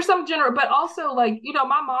 There's some general, but also like,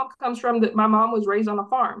 my mom comes from my mom was raised on a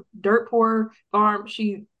farm, dirt poor farm.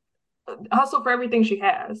 She hustled for everything she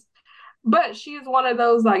has. But she's one of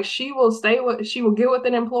those, like, she will get with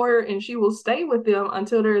an employer and she will stay with them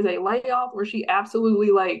until there is a layoff, or she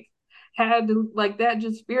absolutely like had to, like, that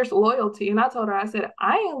just fierce loyalty. And I told her, I said,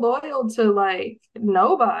 I ain't loyal to like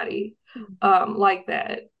nobody like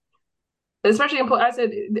that. Especially I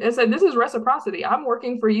said, this is reciprocity. I'm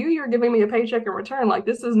working for you. You're giving me a paycheck in return. Like,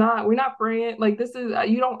 this is not, we're not friends. Like, this is,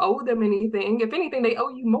 you don't owe them anything. If anything, they owe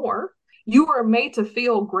you more. You are made to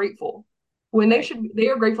feel grateful when they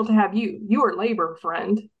are grateful to have you. You are labor,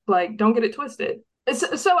 friend. Like, don't get it twisted.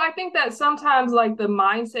 So I think that sometimes like the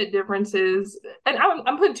mindset differences, and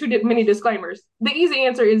I'm putting too many disclaimers. The easy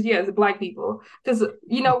answer is yes, Black people, because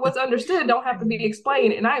what's understood don't have to be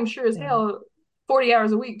explained. And I am sure as hell 40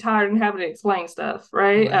 hours a week tired and having to explain stuff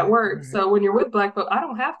right at work. So when you're with Black folk, I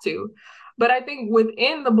don't have to. But I think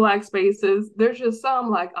within the Black spaces, there's just some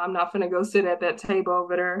like, I'm not gonna go sit at that table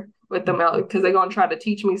over there with them because they're gonna try to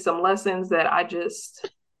teach me some lessons that I just.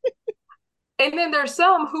 And then there's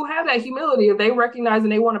some who have that humility if they recognize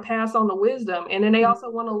and they want to pass on the wisdom, and then they also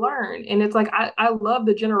want to learn. And it's like, I love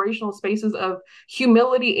the generational spaces of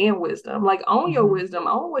humility and wisdom. Like, own your wisdom,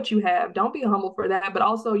 own what you have. Don't be humble for that, but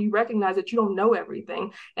also you recognize that you don't know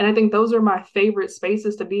everything. And I think those are my favorite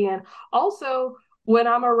spaces to be in. Also, when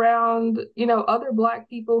I'm around, other Black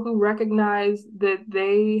people who recognize that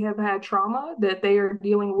they have had trauma, that they are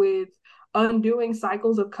dealing with undoing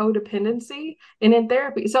cycles of codependency and in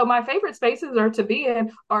therapy. So my favorite spaces to be in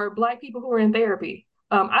are Black people who are in therapy.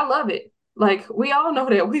 I love it. Like, we all know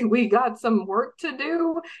that we got some work to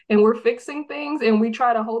do and we're fixing things, and we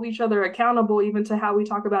try to hold each other accountable even to how we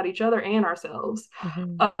talk about each other and ourselves.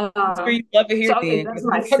 You love to hear so okay, that's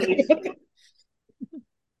my safe.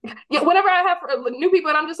 Yeah, whenever I have new people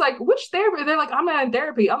and I'm just like, which therapy? They're like, I'm not in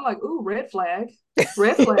therapy. I'm like, ooh, red flag.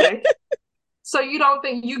 So you don't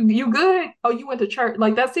think you good? Oh, you went to church.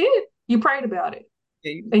 Like, that's it? You prayed about it.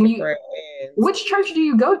 Yeah, and which church do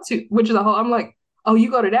you go to? Which is I'm like, oh, you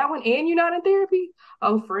go to that one and you're not in therapy?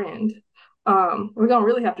 Oh, friend. We're gonna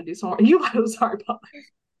really have to do some more. Sorry, Paul.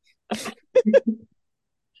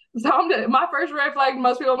 So my first red flag,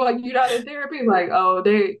 most people, I'm like, you not in therapy? Like, oh,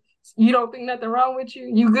 you don't think nothing wrong with you?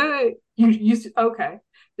 You good? You okay.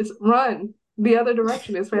 It's run the other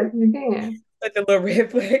direction as fast as you can. Such a little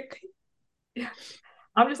red flag. Yeah.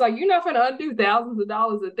 I'm just like, you're not gonna undo thousands of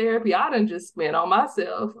dollars of therapy I done just spent on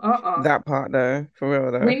myself. That part though, for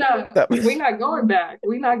real though. We're not going back.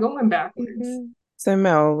 We're not going backwards. So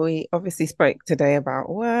Mel, we obviously spoke today about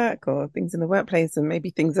work or things in the workplace and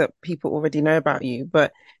maybe things that people already know about you,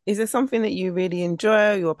 but is there something that you really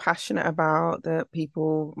enjoy, you're passionate about that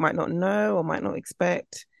people might not know or might not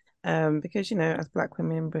expect? Because as Black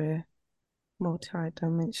women, we're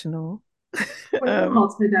multi-dimensional. We're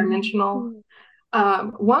multi-dimensional.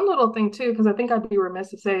 One little thing too, because I think I'd be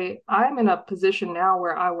remiss to say, I'm in a position now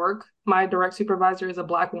where I work. My direct supervisor is a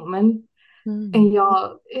Black woman. And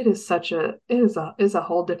y'all, it's a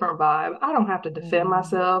whole different vibe. I don't have to defend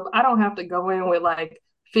myself. I don't have to go in with like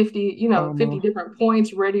 50 different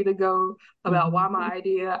points ready to go about why my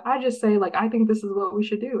idea. I just say, like, I think this is what we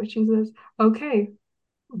should do. And she says, okay,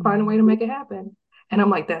 find a way to make it happen. And I'm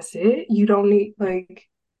like, that's it? You don't need, like,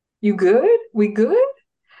 you good? We good?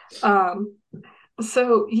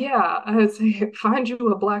 So yeah, I would say find you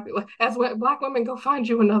a Black, as Black women, go find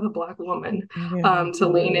you another Black woman to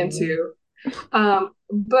lean into.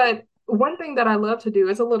 But one thing that I love to do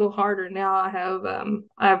is a little harder now. I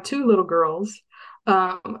have two little girls,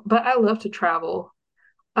 but I love to travel.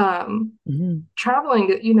 Traveling,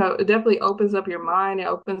 it definitely opens up your mind. It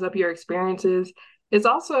opens up your experiences. It's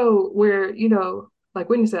also where, like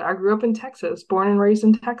Whitney said, I grew up in Texas, born and raised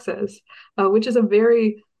in Texas, which is a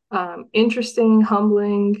very interesting,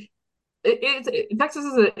 humbling. Texas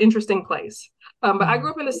is an interesting place. But I grew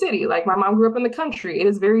up in the city. Like, my mom grew up in the country. It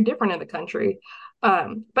is very different in the country.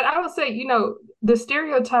 But I would say, the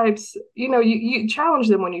stereotypes, you challenge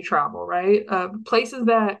them when you travel, right? Places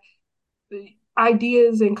that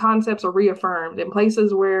ideas and concepts are reaffirmed, and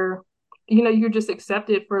places where, you're just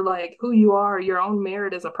accepted for like who you are, your own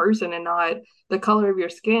merit as a person, and not the color of your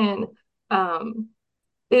skin.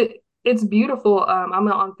 It's beautiful. I'm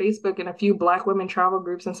on Facebook in a few Black women travel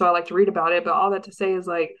groups, and so I like to read about it. But all that to say is,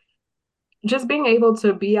 like, just being able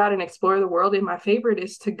to be out and explore the world. And my favorite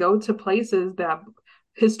is to go to places that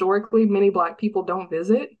historically many Black people don't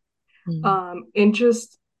visit, and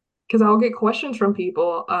just because I'll get questions from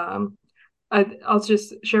people. I'll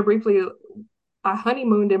just share briefly. I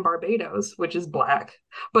honeymooned in Barbados, which is Black,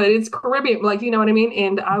 but it's Caribbean, like, you know what I mean?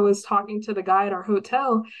 And I was talking to the guy at our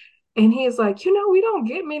hotel, and he's like, we don't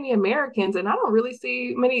get many Americans, and I don't really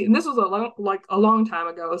see many. And this was a long time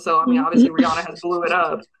ago. So, I mean, obviously Rihanna has blew it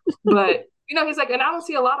up, but he's like, and I don't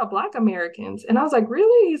see a lot of Black Americans. And I was like,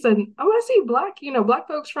 really? He said, oh, I see Black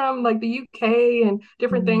folks from like the UK and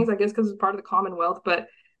different things, I guess, because it's part of the Commonwealth. But,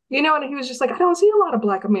 and he was just like, I don't see a lot of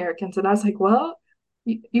Black Americans. And I was like, well,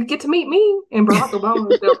 you get to meet me, and Barack Obama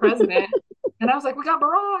was still president. And I was like, we got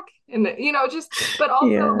Barack. And, but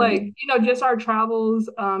also just our travels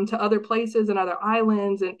to other places and other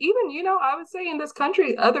islands. And even, I would say in this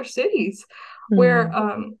country, other cities where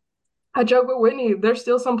I joke with Whitney, there's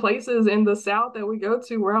still some places in the South that we go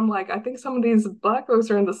to where I'm like, I think some of these Black folks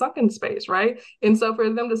are in the sunken space, right? And so for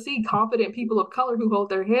them to see confident people of color who hold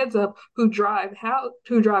their heads up, who drive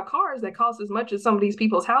cars that cost as much as some of these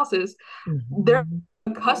people's houses, they're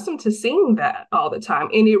accustomed to seeing that all the time.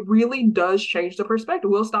 And it really does change the perspective.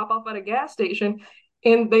 We'll stop off at a gas station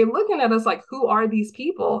and they're looking at us like, who are these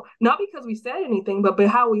people? Not because we said anything, but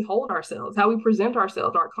how we hold ourselves, how we present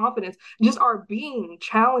ourselves, our confidence, just our being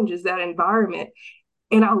challenges that environment.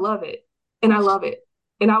 And I love it. And I love it.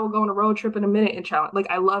 And I will go on a road trip in a minute and challenge. Like,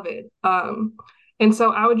 I love it. And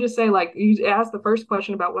so I would just say, like, you asked the first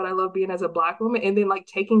question about what I love being as a Black woman, and then like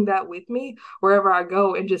taking that with me wherever I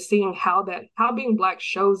go and just seeing how being Black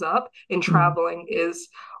shows up in traveling is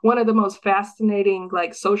one of the most fascinating,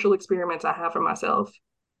 like, social experiments I have for myself.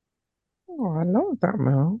 Oh, I love that,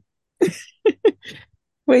 Mel.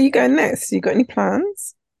 Where you going next? You got any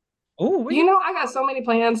plans? Oh, I got so many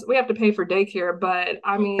plans. We have to pay for daycare, but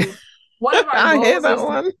I mean, one of our I goals hear that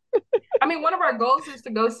one. one of our goals is to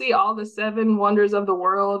go see all the 7 wonders of the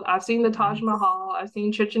world. I've seen the Taj Mahal. I've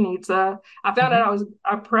seen Chichen Itza. I found out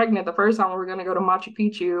I'm pregnant the first time we were going to go to Machu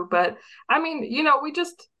Picchu. But I mean, we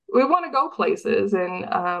want to go places,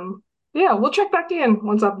 and we'll check back in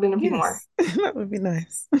once I've been a few more. That would be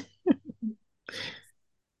nice.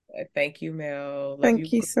 Thank you, Mel.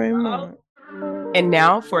 Thank you so much. And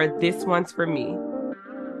now for This One's For Me.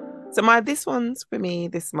 So my This One's For Me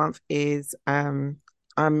this month is I'm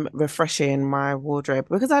refreshing my wardrobe,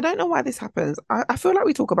 because I don't know why this happens. I feel like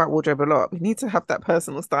we talk about wardrobe a lot. We need to have that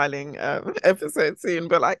personal styling episode soon.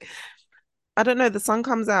 But like, I don't know, the sun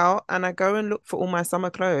comes out and I go and look for all my summer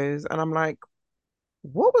clothes and I'm like,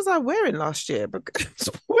 what was I wearing last year? Because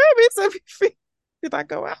where is everything? Did I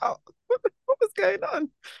go out? What was going on?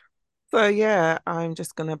 So yeah, I'm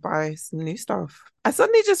just gonna buy some new stuff. I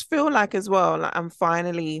suddenly just feel like as well, like I'm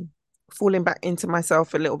finally falling back into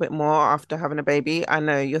myself a little bit more after having a baby. I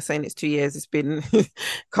know you're saying it's 2 years. It's been,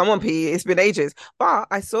 come on, P, it's been ages. But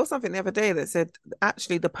I saw something the other day that said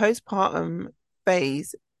actually the postpartum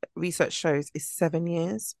phase, research shows, is 7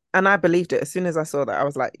 years. And I believed it. As soon as I saw that, I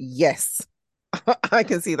was like, yes, I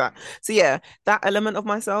can see that. So yeah, that element of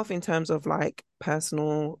myself in terms of like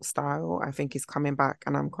personal style, I think is coming back,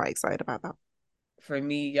 and I'm quite excited about that. For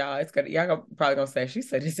me, y'all probably gonna say she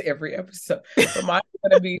said this every episode, but mine's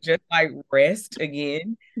gonna be just like rest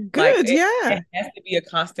again. Good, it has to be a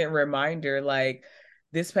constant reminder. Like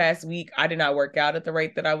this past week, I did not work out at the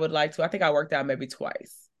rate that I would like to. I think I worked out maybe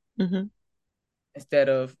twice instead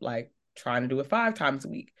of like trying to do it 5 times a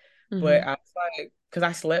week. But I was like, because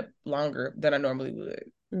I slept longer than I normally would,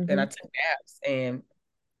 and I took naps, and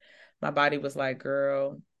my body was like,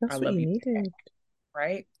 "Girl, that's I what love you you." needed.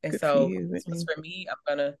 Right. And Good so you, for me, I'm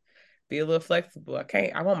gonna be a little flexible.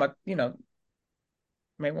 I want my,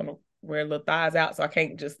 may want to wear little thighs out, so I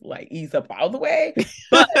can't just like ease up all the way.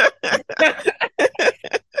 But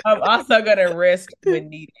I'm also gonna rest when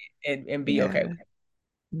needed and be okay with it.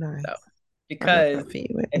 Nice. So, because you,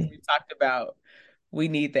 as we talked about, we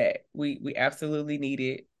need that. We absolutely need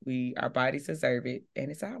it. Our bodies deserve it, and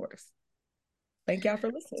it's ours. Thank y'all for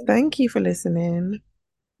listening. Thank you for listening.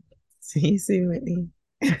 See you soon, Whitney.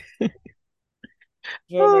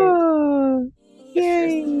 Oh,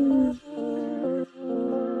 yay.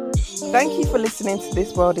 Thank you for listening to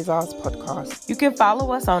This World Is Ours podcast. You can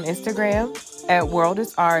follow us on Instagram at World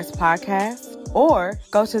Is Ours Podcast, or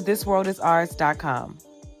go to thisworldisours.com.